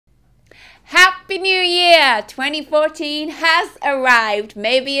Happy New Year! 2014 has arrived.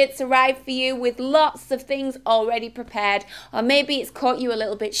 Maybe it's arrived for you with lots of things already prepared, or maybe it's caught you a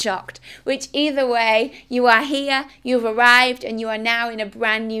little bit shocked. Which either way, you are here, you've arrived, and you are now in a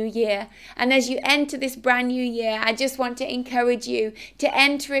brand new year. And as you enter this brand new year, I just want to encourage you to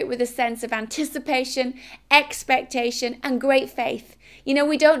enter it with a sense of anticipation, expectation, and great faith. You know,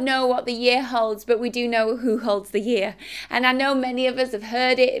 we don't know what the year holds, but we do know who holds the year. And I know many of us have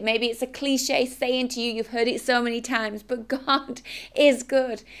heard it. Maybe it's a cliche saying to you, you've heard it so many times, but God is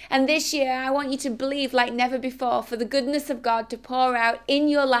good. And this year, I want you to believe like never before for the goodness of God to pour out in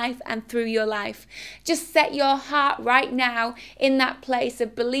your life and through your life. Just set your heart right now in that place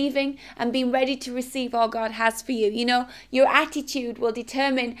of believing and being ready to receive all God has for you. You know, your attitude will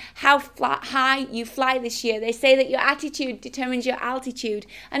determine how high you fly this year. They say that your attitude determines your altitude.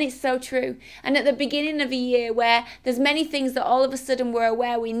 And it's so true. And at the beginning of a year where there's many things that all of a sudden we're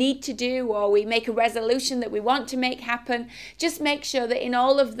aware we need to do, or we make a resolution that we want to make happen, just make sure that in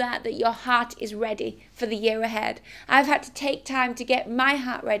all of that, that your heart is ready for the year ahead. I've had to take time to get my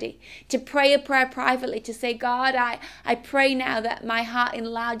heart ready, to pray a prayer privately, to say, God, I pray now that my heart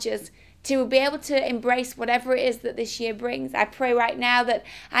enlarges to be able to embrace whatever it is that this year brings. I pray right now that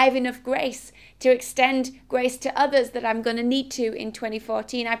I have enough grace to extend grace to others that I'm going to need to in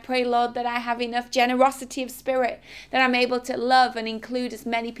 2014. I pray, Lord, that I have enough generosity of spirit, that I'm able to love and include as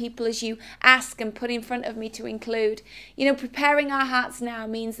many people as you ask and put in front of me to include. You know, preparing our hearts now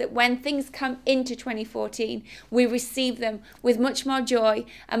means that when things come into 2014, we receive them with much more joy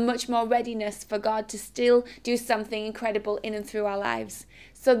and much more readiness for God to still do something incredible in and through our lives.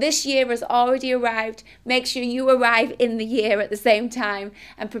 So this year has already arrived. Make sure you arrive in the year at the same time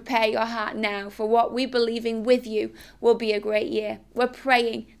and prepare your heart now for what we believing with you will be a great year. We're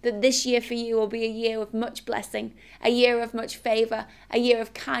praying that this year for you will be a year of much blessing, a year of much favor, a year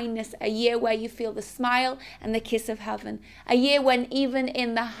of kindness, a year where you feel the smile and the kiss of heaven, a year when even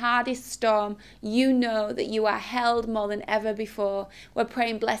in the hardest storm, you know that you are held more than ever before. We're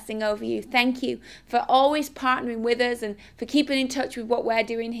praying blessing over you. Thank you for always partnering with us and for keeping in touch with what we're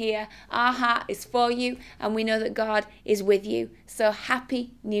doing here. Our heart is for you, and we know that God is with you. So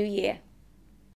happy New Year.